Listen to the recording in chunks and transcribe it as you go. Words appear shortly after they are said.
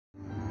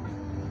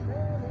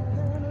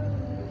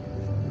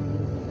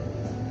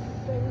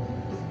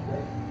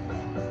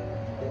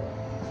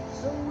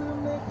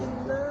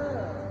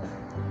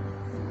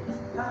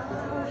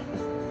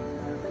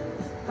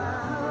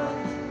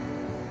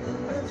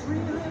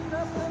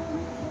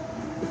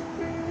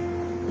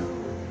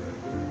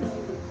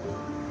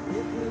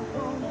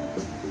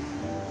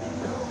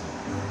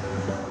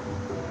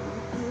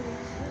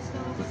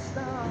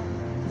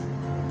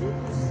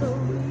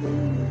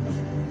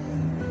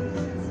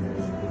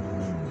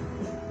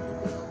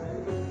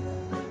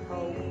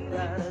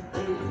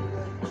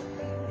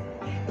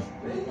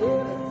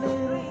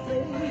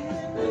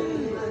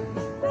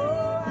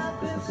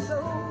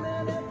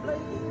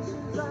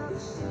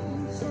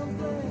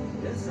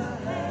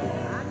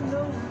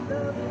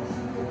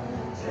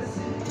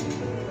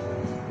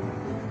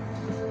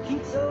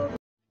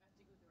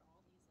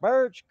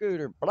bird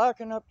scooter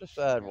blocking up the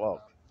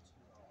sidewalk.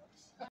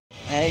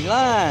 Hey,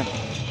 Lime,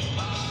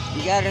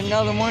 you got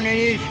another one of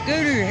these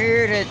scooters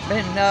here that's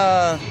been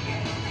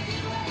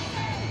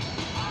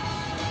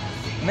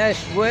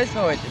messed with,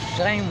 or it's the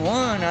same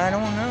one, I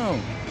don't know.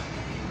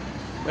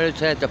 But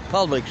it's at the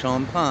Publix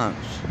on Ponce.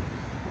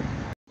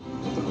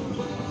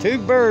 Two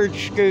bird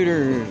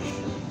scooters.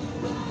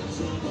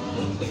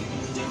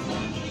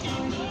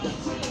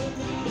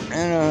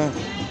 And a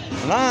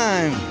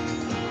Lime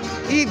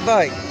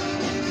e-bike.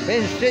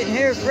 Been sitting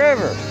here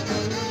forever.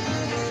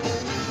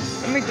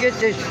 Let me get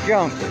this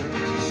junk.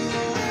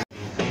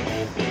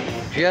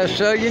 Just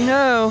so you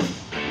know,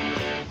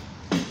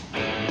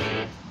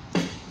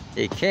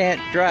 you can't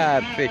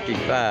drive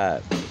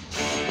 55.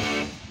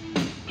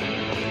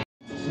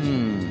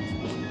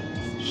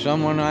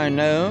 Someone I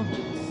know.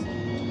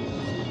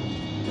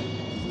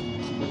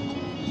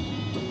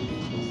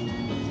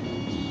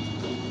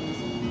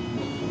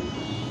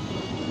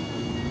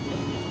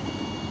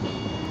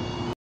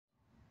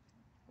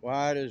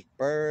 Why does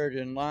Bird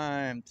and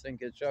Lime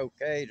think it's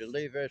okay to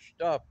leave their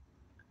stuff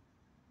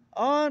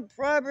on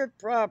private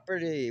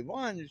property?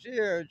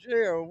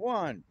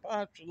 1001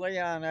 Ponce de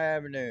Leon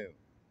Avenue.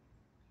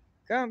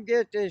 Come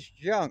get this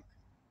junk.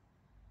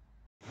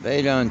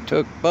 They done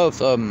took both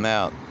of them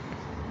out.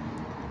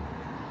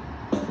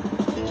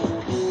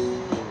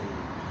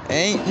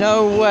 Ain't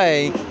no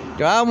way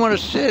do I want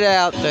to sit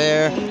out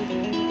there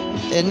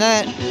in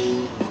that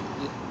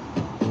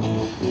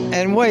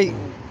and wait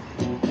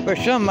for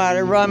somebody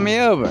to run me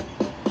over.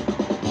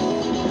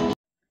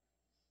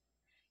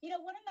 You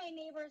know, one of my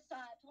neighbors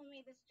told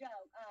me this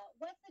joke.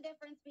 What's the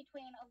difference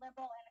between a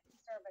liberal and a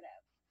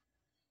conservative?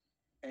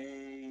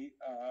 A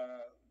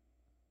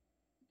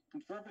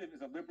conservative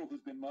is a liberal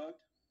who's been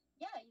mugged.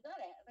 Yeah, you got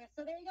it.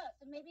 So there you go.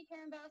 So maybe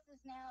Karen Bass is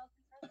now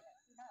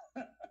conservative. Who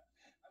knows?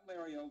 I'm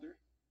Larry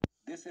Elder.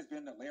 This has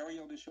been the Larry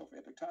Elder Show for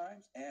Epic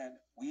Times, and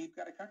we've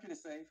got a country to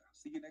save.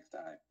 See you next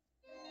time.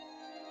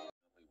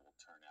 Will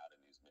turn out in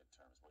these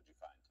midterms. What'd you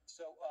find?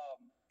 So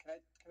can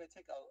I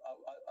take a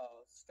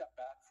step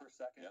back for a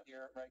second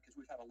here, right? Because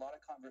we've had a lot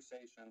of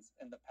conversations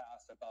in the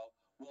past about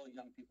will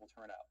young people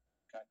turn out,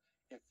 okay?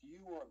 If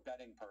you were a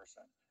betting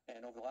person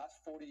and over the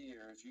last 40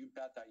 years you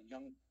bet that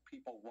young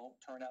people won't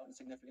turn out in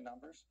significant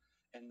numbers,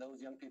 and those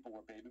young people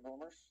were baby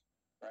boomers,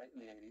 right,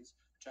 in the 80s,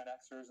 Gen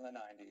Xers in the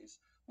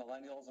 90s,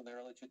 millennials in the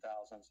early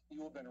 2000s,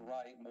 you have been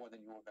right more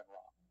than you have been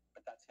wrong.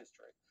 But that's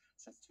history.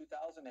 Since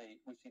 2008,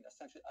 we've seen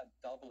essentially a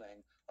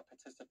doubling of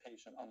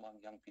participation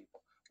among young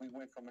people. We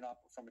went from a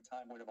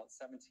time when about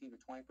 17 to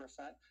 20%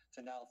 to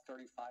now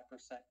 35%,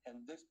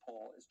 and this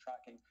poll is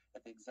tracking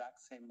at the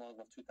exact same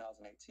level of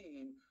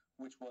 2018,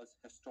 which was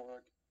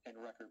historic and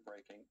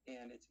record-breaking,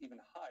 and it's even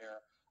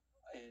higher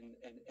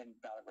in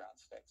battleground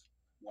states.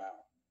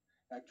 Wow.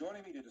 Now,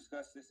 joining me to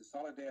discuss this is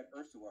Soledad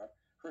Ursua.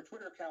 Her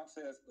Twitter account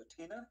says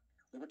Latina,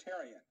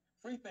 libertarian,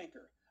 free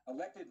thinker,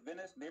 elected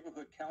Venice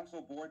Neighborhood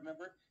Council board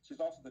member. She's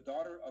also the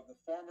daughter of the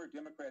former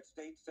Democrat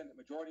State Senate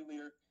Majority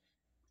Leader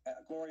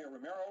Gloria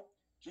Romero.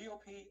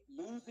 GOP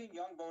losing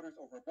young voters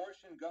over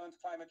abortion, guns,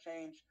 climate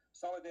change.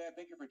 Soledad,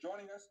 thank you for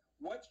joining us.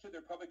 What should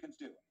the Republicans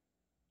do?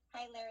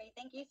 Hi, Larry.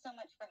 Thank you so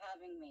much for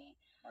having me.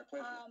 My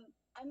pleasure.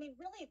 I mean,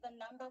 really, the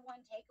number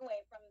one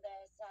takeaway from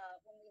this,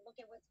 when we look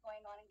at what's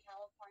going on in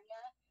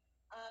California,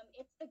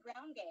 it's the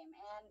ground game,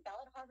 and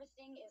ballot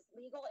harvesting is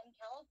legal in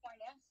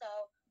California.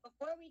 So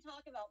before we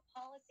talk about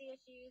policy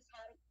issues,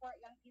 how to court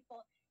young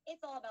people,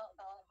 it's all about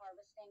ballot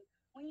harvesting.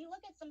 When you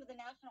look at some of the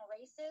national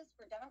races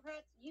for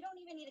Democrats, you don't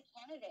even need a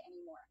candidate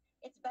anymore.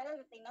 It's better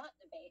that they not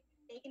debate.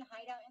 They can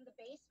hide out in the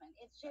basement.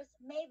 It's just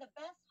may the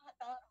best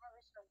ballot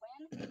harvester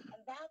win,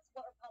 and that's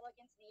what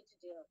Republicans need to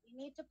do. We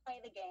need to play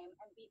the game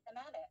and beat them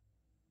at it.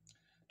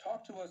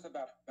 Talk to us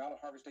about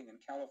ballot harvesting in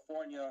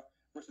California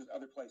versus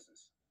other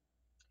places.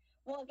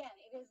 Well, again,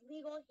 it is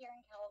legal here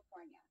in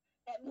California.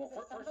 That means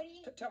that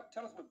somebody...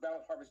 Tell us what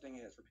ballot harvesting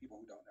is for people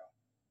who don't know.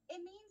 It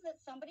means that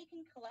somebody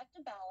can collect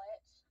a ballot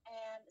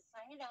and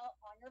sign it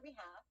out on your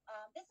behalf.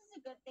 This is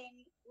a good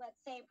thing, let's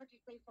say,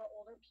 particularly for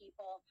older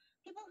people,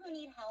 people who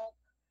need help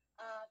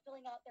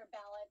filling out their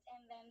ballots,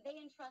 and then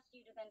they entrust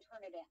you to then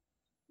turn it in.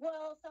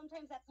 Well,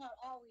 sometimes that's not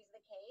always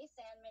the case,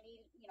 and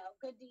many,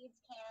 good deeds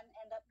can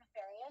end up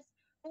nefarious.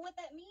 But what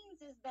that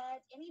means is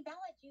that any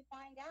ballot you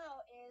find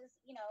out is,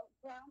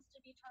 grounds to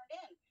be turned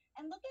in.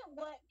 And look at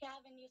what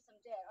Gavin Newsom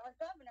did. Our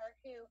governor,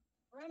 who,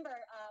 remember,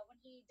 when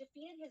he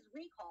defeated his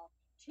recall,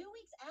 2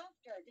 weeks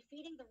after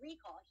defeating the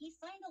recall, he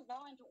signed a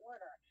law into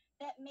order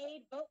that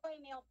made vote by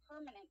mail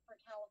permanent for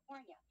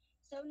California.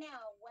 So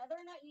now, whether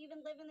or not you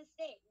even live in the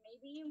state,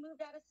 maybe you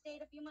moved out of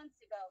state a few months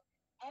ago,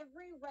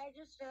 every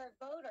registered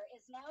voter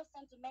is now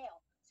sent a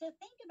mail. So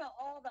think about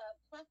all the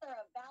plethora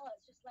of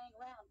ballots just laying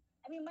around.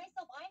 I mean,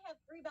 myself, I have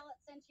 3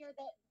 ballots sent here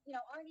that,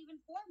 aren't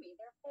even for me.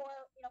 They're for,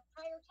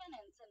 prior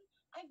tenants, and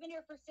I've been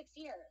here for 6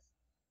 years.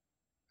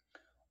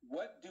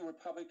 What do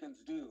Republicans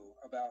do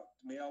about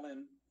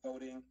mail-in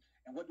voting,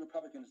 and what do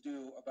Republicans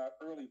do about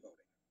early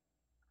voting?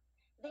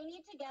 they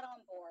need to get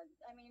on board.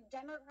 I mean,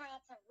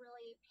 Democrats have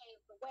really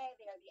paved the way.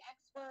 They are the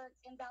experts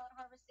in ballot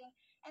harvesting,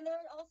 and they're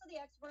also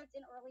the experts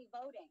in early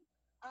voting.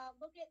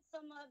 Look at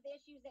some of the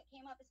issues that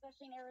came up,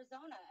 especially in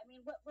Arizona. I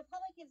mean, what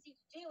Republicans need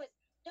to do is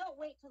don't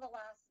wait till the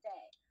last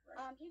day.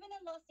 Right. Even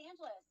in Los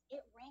Angeles,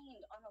 it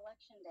rained on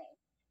election day.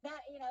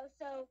 That,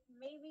 so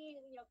maybe,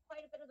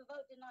 quite a bit of the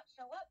vote did not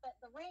show up, but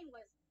the rain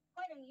was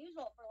quite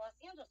unusual for Los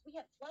Angeles. We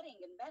had flooding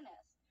in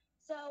Venice.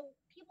 So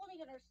people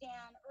need to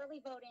understand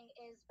early voting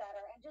is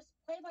better and just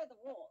play by the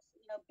rules.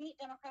 Beat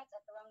Democrats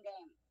at their own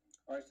game.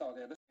 All right,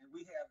 Soledad. And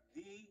we have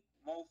the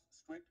most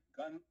strict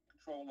gun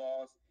control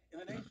laws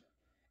in the nation.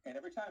 And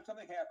every time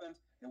something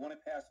happens, they want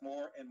to pass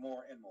more and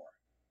more and more.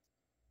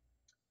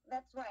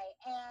 That's right.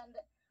 And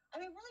I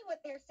mean, really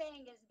what they're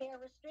saying is they're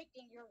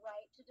restricting your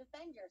right to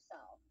defend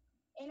yourself.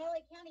 In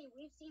LA County,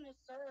 we've seen a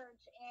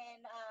surge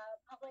in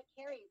public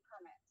carry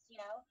permits,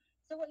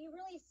 So what you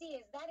really see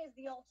is that is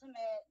the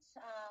ultimate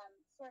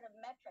sort of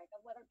metric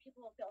of whether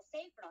people will feel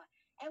safe or not.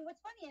 And what's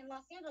funny, in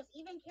Los Angeles,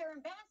 even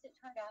Karen Bass, it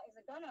turned out, is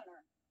a gun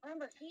owner.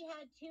 Remember, she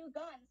had 2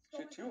 guns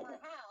stolen from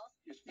her house.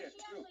 Yes,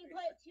 she actually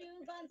put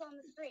 2 guns on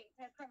the street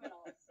to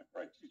criminals.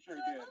 Right, she sure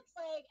so did. It looks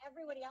like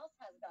everybody else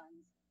has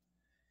guns.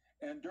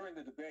 And during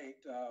the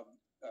debate,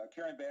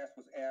 Karen Bass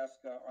was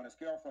asked on a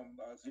scale from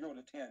 0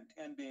 to 10,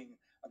 10 being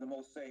the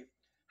most safe,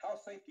 how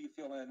safe do you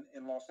feel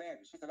in Los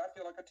Angeles? She said, I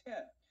feel like a 10.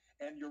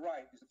 And you're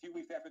right, just a few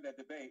weeks after that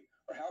debate,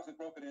 her house was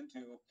broken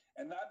into,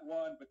 and not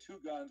 1, but 2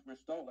 guns were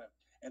stolen.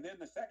 And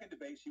then the second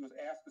debate, she was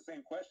asked the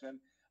same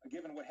question,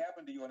 given what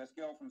happened to you on a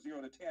scale from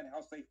 0 to 10, how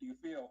safe do you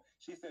feel?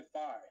 She said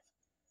 5.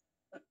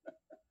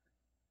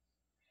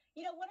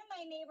 One of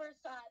my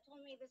neighbors told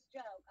me this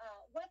joke.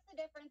 What's the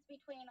difference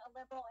between a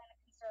liberal and a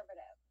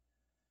conservative?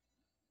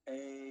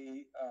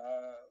 A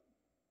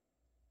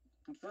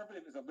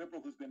conservative is a liberal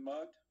who's been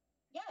mugged.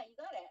 Yeah, you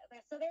got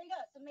it. So there you go.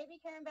 So maybe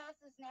Karen Bass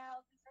is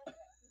now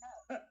conservative.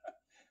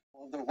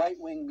 Who knows? The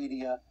right-wing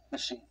media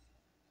machine.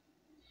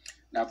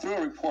 Now, through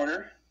a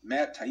reporter,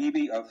 Matt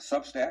Taibbi of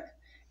Substack,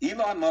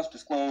 Elon Musk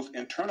disclosed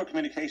internal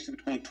communication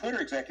between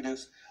Twitter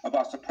executives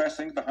about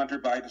suppressing the Hunter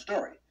Biden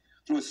story.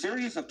 Through a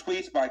series of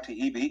tweets by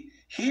Taibbi,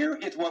 here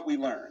is what we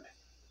learned.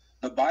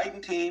 The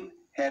Biden team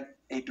had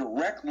a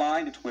direct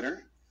line to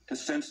Twitter to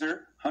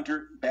censor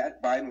Hunter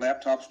Biden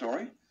laptop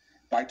story.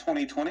 By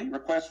 2020,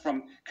 requests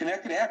from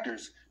connected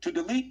actors to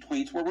delete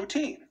tweets were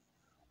routine.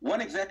 One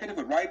executive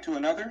would write to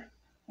another,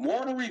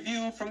 more to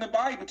review from the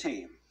Biden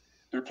team.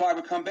 The reply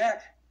would come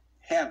back,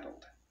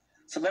 handled.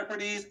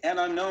 Celebrities and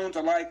unknowns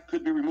alike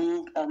could be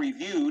removed or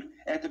reviewed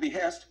at the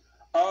behest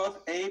of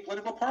a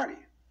political party.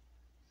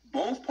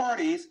 Both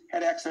parties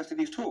had access to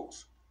these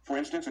tools. For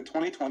instance, in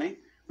 2020,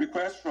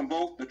 requests from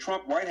both the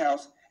Trump White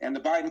House and the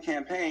Biden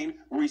campaign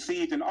were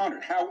received and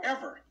honored.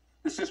 However,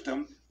 the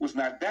system was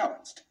not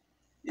balanced.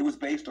 It was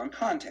based on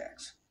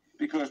contacts,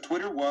 because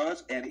Twitter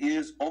was and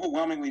is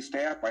overwhelmingly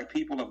staffed by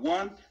people of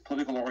one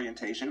political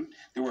orientation.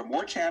 There were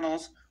more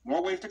channels,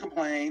 more ways to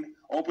complain,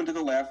 open to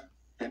the left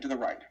than to the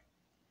right.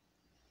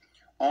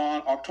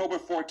 On October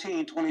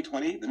 14,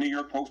 2020, the New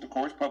York Post, of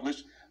course,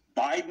 published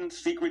Biden's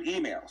secret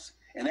emails,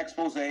 an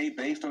expose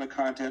based on the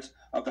contents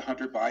of the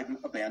Hunter Biden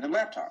abandoned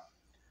laptop.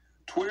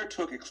 Twitter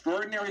took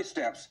extraordinary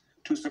steps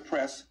to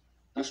suppress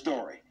the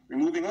story,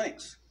 removing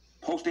links,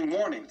 posting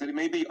warnings that it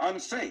may be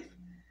unsafe.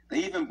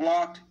 They even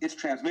blocked its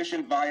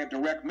transmission via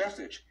direct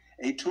message,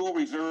 a tool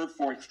reserved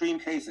for extreme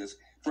cases,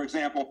 for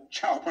example,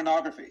 child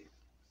pornography.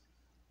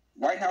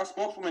 White House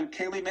spokeswoman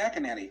Kayleigh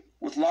McEnany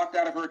was locked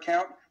out of her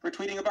account for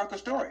tweeting about the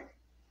story.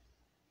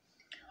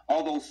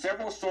 Although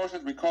several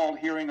sources recalled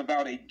hearing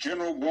about a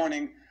general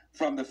warning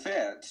from the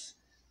feds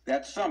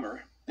that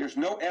summer, there's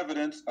no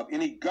evidence of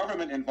any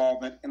government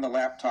involvement in the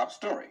laptop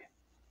story.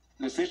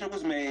 The decision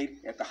was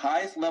made at the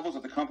highest levels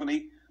of the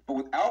company, but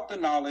without the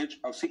knowledge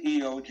of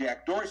CEO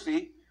Jack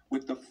Dorsey,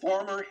 with the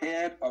former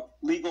head of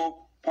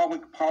legal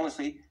public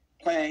policy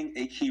playing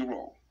a key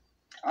role.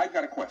 I've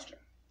got a question.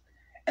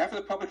 After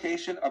the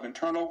publication of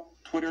internal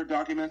Twitter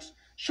documents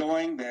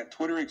showing that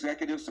Twitter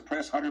executives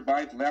suppressed Hunter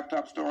Biden's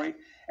laptop story,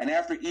 and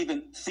after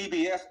even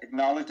CBS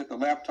acknowledged that the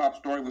laptop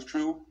story was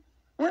true,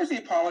 where's the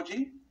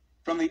apology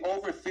from the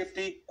over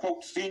 50,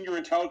 quote, senior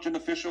intelligence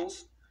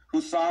officials who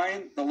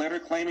signed the letter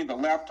claiming the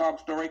laptop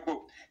story,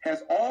 quote,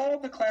 has all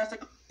the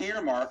classic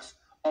earmarks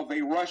of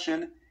a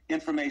Russian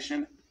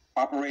information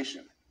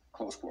operation,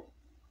 close quote.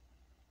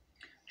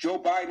 Joe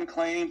Biden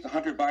claims the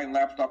Hunter Biden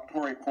laptop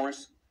story, of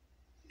course,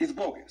 is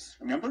bogus,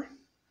 remember?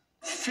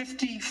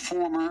 50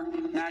 former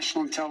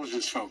national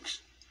intelligence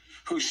folks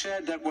who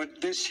said that what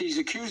he's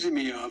accusing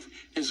me of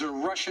is a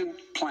Russian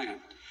plan.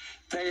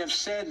 They have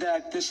said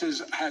that this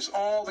has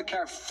all the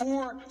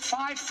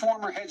 5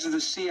 former heads of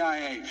the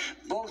CIA,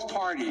 both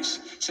parties,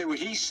 say what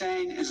he's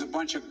saying is a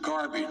bunch of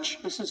garbage.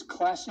 This is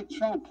classic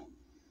Trump.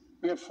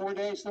 We have 4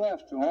 days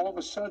left, and all of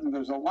a sudden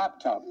there's a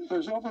laptop.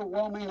 There's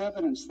overwhelming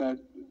evidence that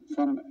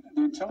from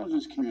the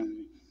intelligence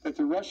community that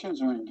the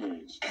Russians are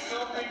engaged. I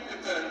still think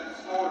that the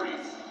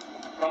stories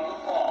from the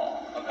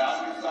fall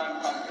about your son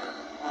Hunter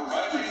were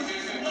Russian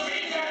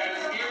disinformation and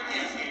a smear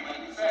campaign,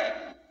 like you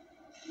said.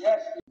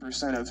 Yes.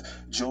 90% of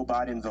Joe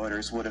Biden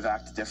voters would have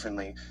acted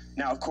differently.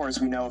 Now, of course,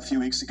 we know a few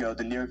weeks ago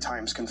the New York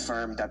Times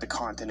confirmed that the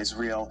content is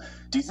real.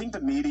 Do you think the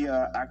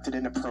media acted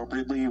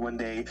inappropriately when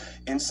they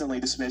instantly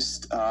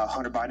dismissed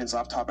Hunter Biden's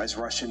laptop as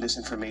Russian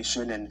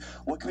disinformation? And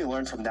what can we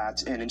learn from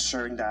that in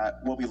ensuring that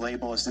what we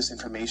label as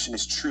disinformation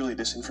is truly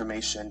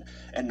disinformation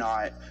and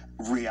not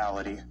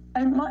reality?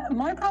 And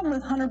my problem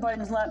with Hunter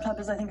Biden's laptop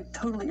is I think it's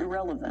totally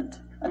irrelevant.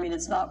 I mean,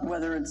 it's not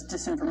whether it's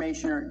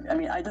disinformation or, I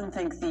mean, I don't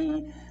think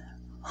the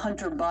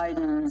Hunter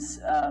Biden's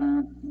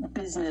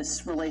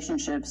business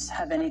relationships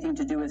have anything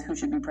to do with who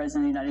should be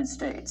president of the United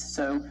States.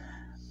 So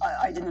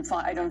I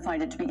don't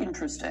find it to be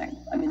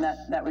interesting. I mean,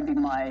 that would be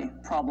my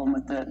problem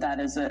with that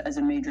as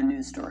a major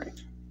news story.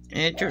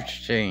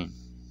 Interesting.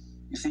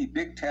 You see,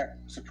 big tech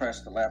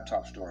suppressed the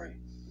laptop story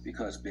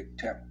because big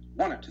tech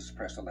wanted to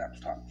suppress the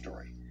laptop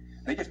story.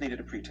 They just needed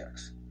a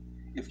pretext.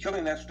 If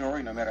killing that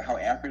story, no matter how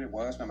accurate it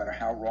was, no matter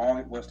how wrong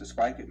it was to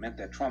spike it, meant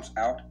that Trump's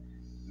out,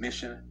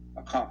 mission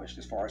accomplished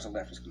as far as the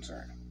left is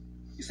concerned.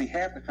 You see,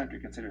 half the country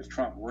considers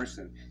Trump worse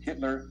than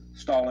Hitler,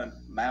 Stalin,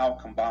 Mao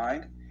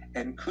combined,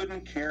 and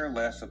couldn't care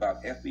less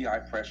about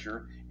FBI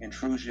pressure,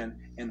 intrusion,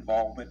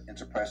 involvement in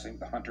suppressing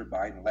the Hunter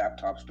Biden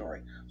laptop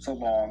story, so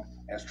long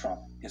as Trump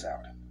is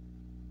out.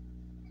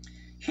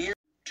 Here,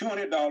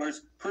 $200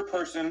 per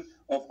person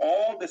of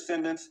all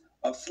descendants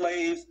of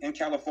slaves in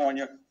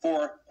California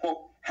for, quote,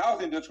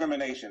 housing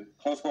discrimination,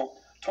 close quote.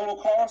 Total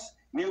cost,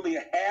 nearly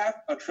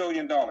 $500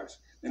 billion.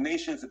 The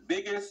nation's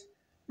biggest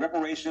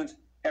reparations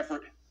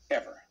effort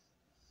ever.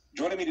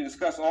 Joining me to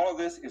discuss all of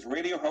this is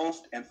radio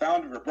host and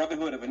founder of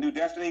Brotherhood of a New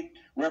Destiny,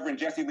 Reverend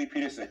Jesse Lee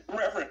Peterson.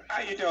 Reverend,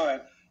 how you doing?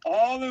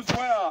 All is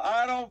well.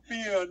 I don't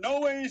feel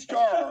no way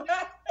strong.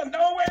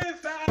 No way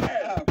inside.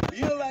 I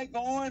feel like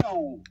going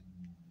home.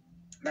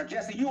 Now,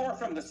 Jesse, you are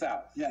from the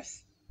South.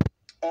 Yes.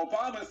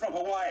 Obama is from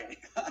Hawaii,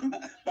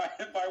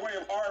 by way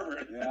of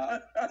Harvard.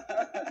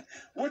 Yeah.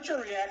 What's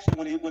your reaction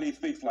when he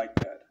speaks like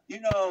that? You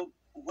know,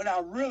 when I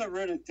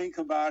really think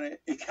about it,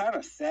 it's kind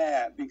of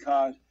sad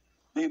because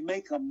they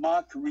make a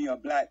mockery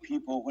of black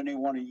people when they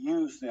want to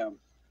use them.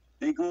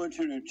 They go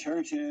into the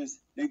churches,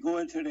 they go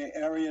into the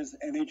areas,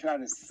 and they try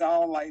to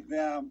sound like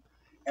them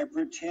and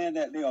pretend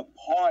that they're a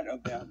part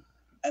of them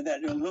and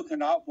that they're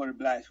looking out for the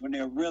blacks when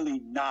they're really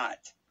not.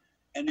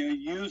 And they're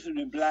using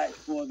the blacks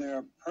for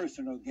their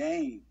personal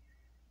gain.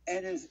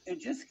 And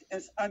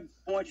it's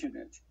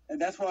unfortunate.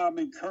 And that's why I'm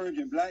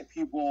encouraging black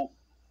people,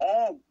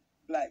 all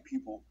black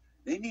people,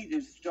 they need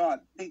to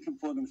start thinking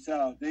for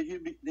themselves. They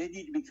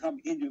need to become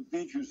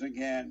individuals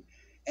again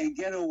and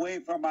get away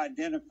from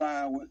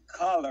identifying with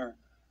color,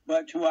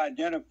 but to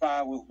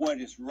identify with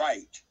what is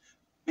right.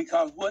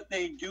 Because what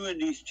they do in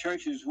these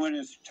churches when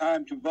it's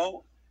time to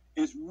vote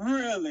is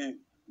really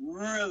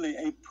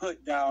a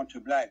put down to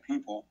black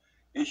people.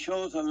 It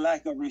shows a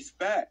lack of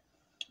respect.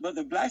 But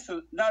the blacks are,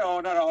 not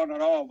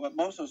all, but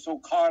most are so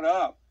caught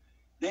up,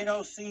 they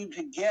don't seem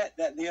to get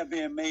that they're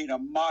being made a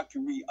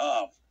mockery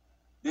of.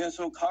 They're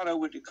so caught up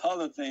with the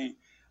color thing.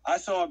 I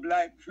saw a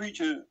black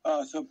preacher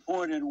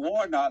supporting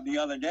Warnock the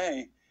other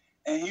day,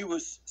 and he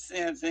was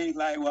saying things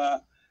like,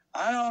 well,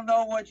 I don't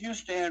know what you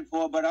stand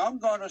for, but I'm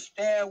going to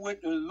stand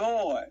with the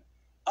Lord.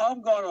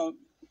 I'm going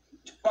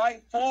to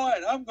fight for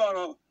it. I'm going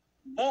to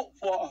vote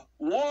for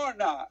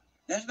Warnock.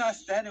 That's not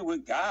standing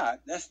with God.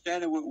 That's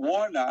standing with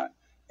Warnock.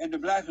 And the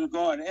blacks were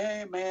going,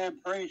 amen,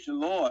 praise the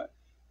Lord.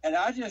 And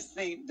I just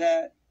think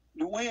that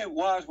the way it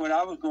was when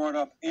I was growing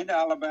up in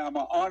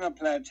Alabama on a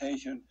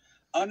plantation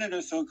under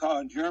the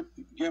so-called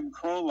Jim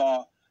Crow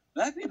law,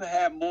 black people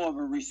had more of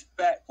a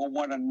respect for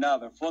one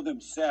another, for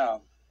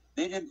themselves.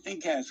 They didn't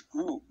think as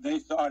group. They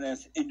thought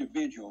as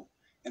individual.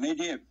 And they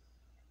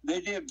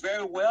did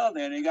very well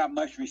then. They got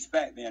much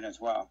respect then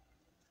as well.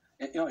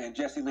 And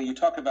Jesse Lee, you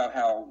talk about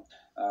how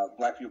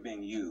black people are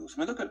being used.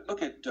 I mean,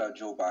 look at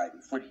Joe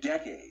Biden. For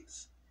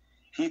decades,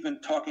 he's been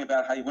talking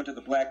about how he went to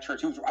the black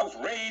church. I was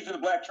raised in a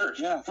black church.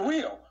 Yeah. For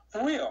real.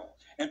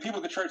 And people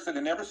at the church said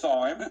they never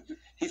saw him.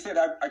 He said,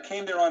 I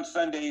came there on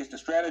Sundays to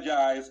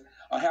strategize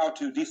on how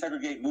to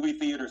desegregate movie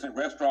theaters and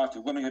restaurants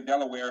in Wilmington,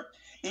 Delaware.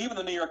 Even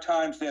the New York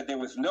Times said there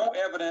was no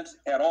evidence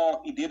at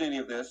all he did any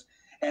of this.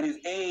 And his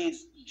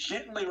aides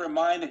gently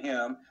reminded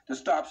him to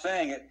stop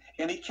saying it.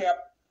 And he kept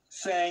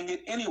saying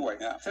it anyway.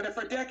 Yeah. Said it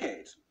for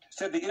decades.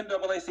 Said the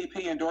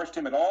NAACP endorsed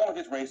him at all of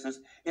his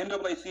races.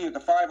 NAACP is the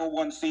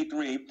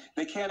 501c3.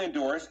 They can't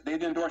endorse. They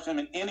didn't endorse him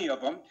in any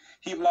of them.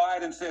 He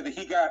lied and said that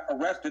he got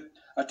arrested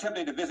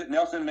attempting to visit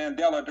Nelson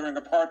Mandela during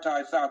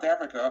apartheid South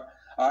Africa,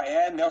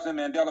 and Nelson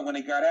Mandela, when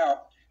he got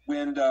out,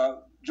 when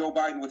Joe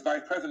Biden was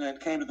vice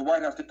president, came to the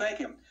White House to thank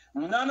him.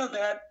 None of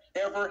that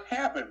ever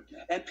happened.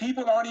 And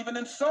people aren't even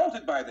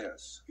insulted by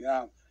this.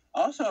 Yeah.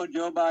 Also,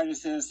 Joe Biden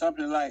said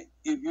something like,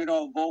 if you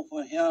don't vote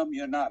for him,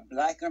 you're not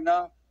black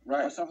enough,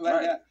 right? Or something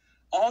like that.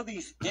 All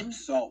these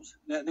insults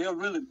that they'll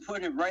really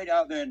put it right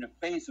out there in the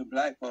face of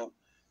black folks.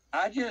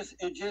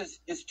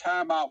 It's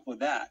time out for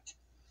that.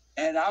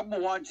 And I'm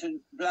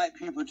wanting black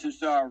people to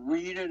start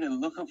reading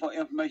and looking for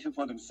information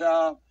for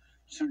themselves,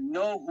 to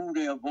know who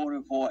they are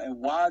voting for and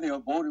why they are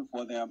voting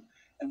for them.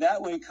 And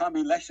that way, come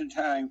election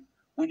time,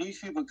 when these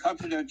people come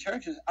to their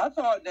churches, I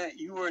thought that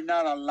you were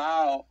not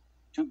allowed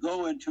to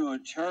go into a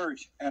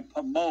church and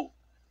promote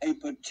a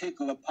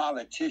particular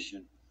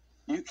politician.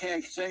 You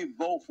can't say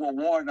vote for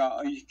Warner,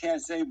 or you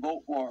can't say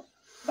vote for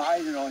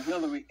Biden or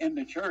Hillary in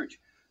the church,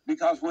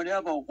 because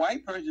whenever a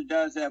white person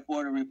does that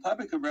for the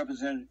Republican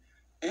representative,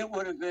 it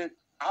would have been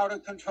out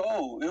of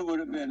control. It would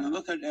have been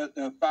looking at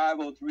the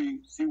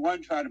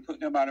 503c1 trying to put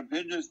them out of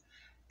business,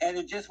 and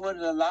it just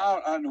wasn't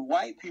allowed on the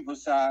white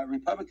people's side,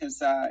 Republican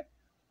side.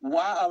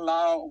 Why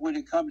allow when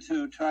it comes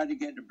to trying to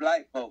get the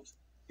black votes?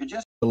 It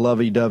just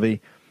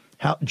lovey-dovey.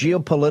 How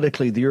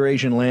geopolitically, the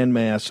Eurasian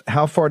landmass,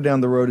 how far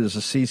down the road is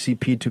the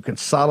CCP to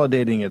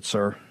consolidating it,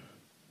 sir?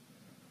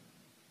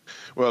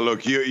 Well,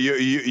 look,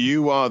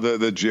 you are the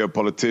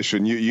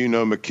geopolitician. You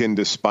know Mackinder,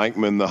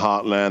 Spikeman, the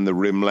Heartland, the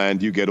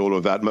Rimland. You get all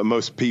of that.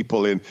 Most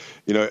people in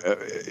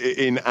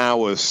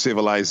our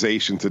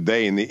civilization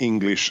today, in the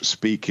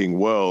English-speaking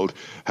world,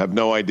 have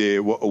no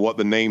idea what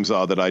the names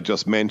are that I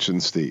just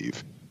mentioned,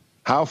 Steve.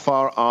 How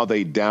far are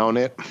they down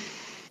it?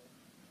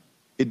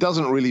 It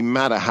doesn't really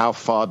matter how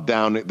far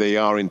down it they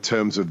are in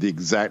terms of the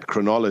exact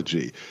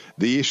chronology.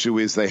 The issue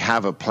is they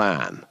have a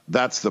plan.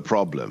 That's the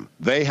problem.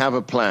 They have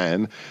a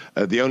plan.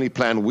 The only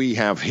plan we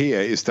have here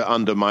is to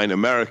undermine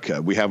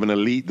America. We have an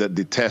elite that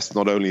detests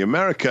not only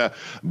America,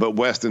 but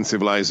Western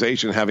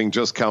civilization, having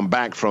just come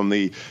back from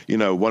the,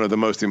 one of the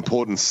most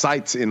important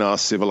sites in our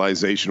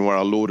civilization where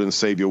our Lord and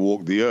Savior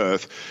walked the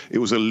earth. It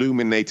was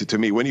illuminated to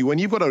me. When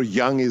you've got a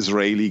young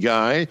Israeli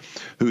guy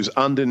who's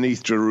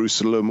underneath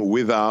Jerusalem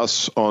with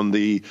us on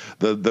the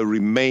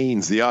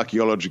remains, the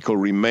archaeological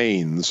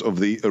remains of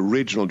the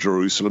original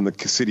Jerusalem, the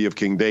city of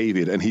King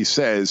David, and he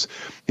says,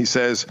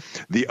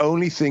 the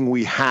only thing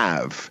we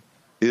have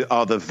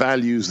are the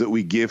values that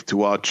we give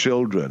to our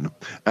children,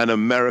 and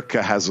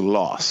America has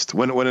lost.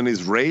 When an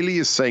Israeli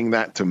is saying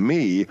that to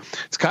me,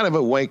 it's kind of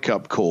a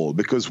wake-up call,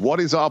 because what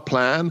is our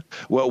plan?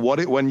 Well,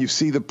 when you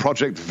see the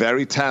Project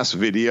Veritas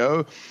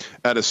video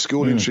at a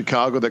school in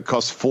Chicago that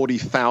costs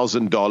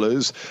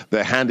 $40,000,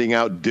 they're handing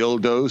out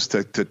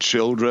dildos to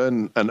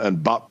children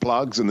and butt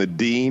plugs, and the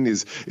dean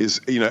is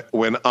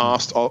when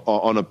asked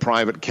on a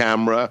private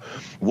camera,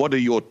 what do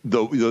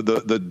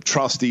the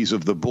trustees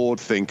of the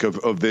board think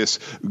of this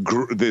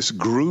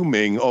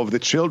grooming of the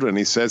children?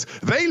 He says,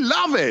 they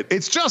love it.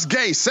 It's just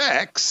gay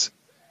sex.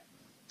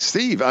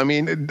 Steve, I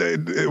mean,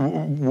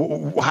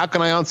 how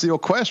can I answer your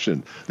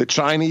question? The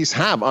Chinese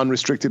have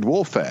unrestricted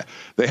warfare.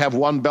 They have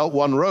One Belt,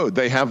 One Road.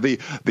 They have the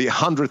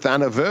 100th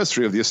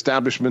anniversary of the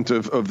establishment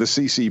of the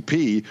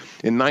CCP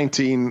in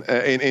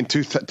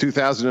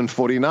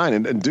 2049.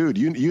 And dude,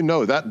 you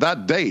know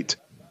that date,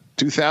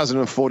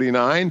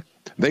 2049.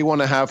 They want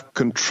to have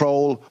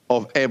control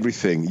of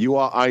everything. You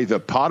are either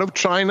part of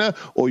China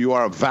or you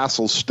are a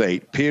vassal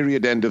state.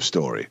 Period. End of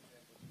story.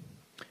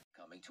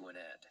 Coming to an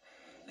end.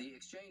 The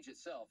exchange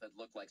itself had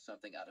looked like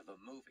something out of a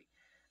movie.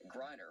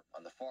 Griner,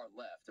 on the far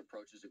left,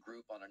 approaches a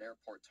group on an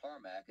airport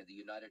tarmac in the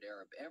United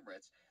Arab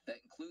Emirates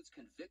that includes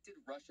convicted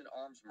Russian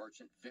arms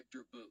merchant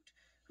Viktor Bout,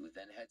 who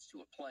then heads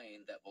to a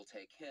plane that will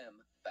take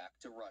him back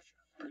to Russia.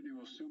 Brittany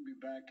will soon be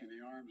back in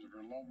the arms of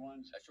her loved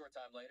ones. A short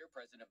time later,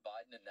 President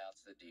Biden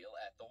announced the deal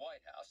at the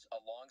White House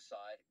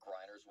alongside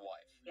Griner's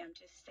wife. I'm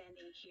just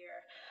standing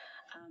here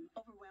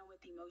overwhelmed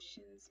with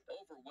emotions.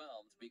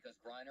 Overwhelmed because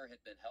Griner had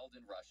been held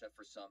in Russia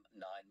for some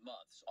 9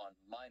 months on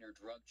minor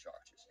drug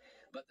charges.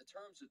 But the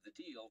terms of the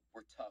deal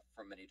were tough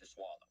for many to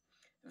swallow.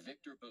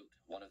 Viktor Bout,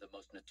 one of the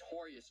most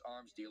notorious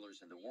arms dealers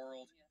in the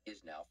world,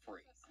 is now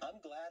free. I'm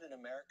glad an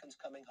American's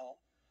coming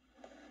home.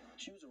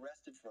 She was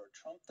arrested for a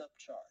trumped-up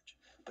charge.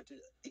 But to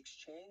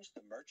exchange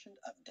the merchant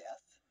of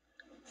death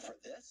for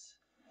this,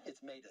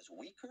 it's made us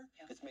weaker,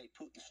 it's made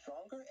Putin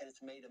stronger, and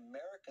it's made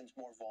Americans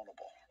more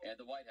vulnerable. And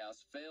the White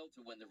House failed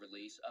to win the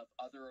release of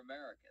other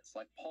Americans,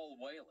 like Paul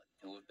Whelan,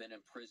 who have been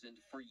imprisoned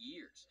for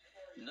years.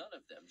 None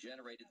of them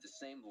generated the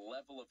same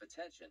level of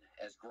attention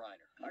as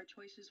Griner. Our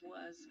choices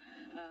was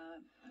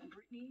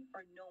Brittany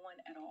or no one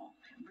at all.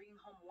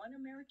 Bringing home one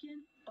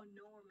American or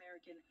no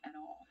American at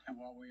all. And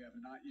while we have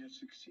not yet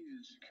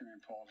succeeded in securing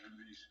Paul's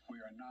release,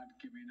 we are not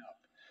giving up.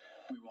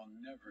 We will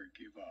never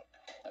give up.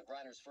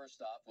 Griner's first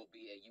stop will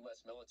be a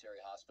U.S. military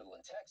hospital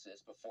in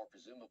Texas before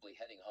presumably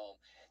heading home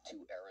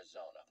to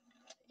Arizona.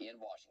 In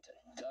Washington,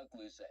 Doug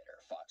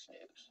Luzader, Fox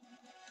News.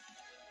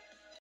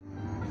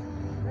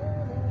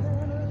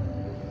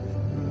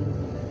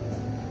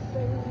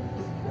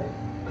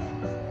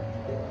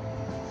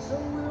 So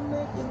we're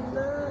making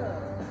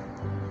love.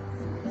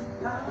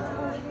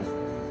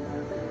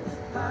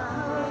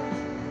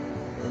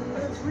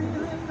 There's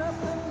really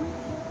nothing we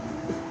can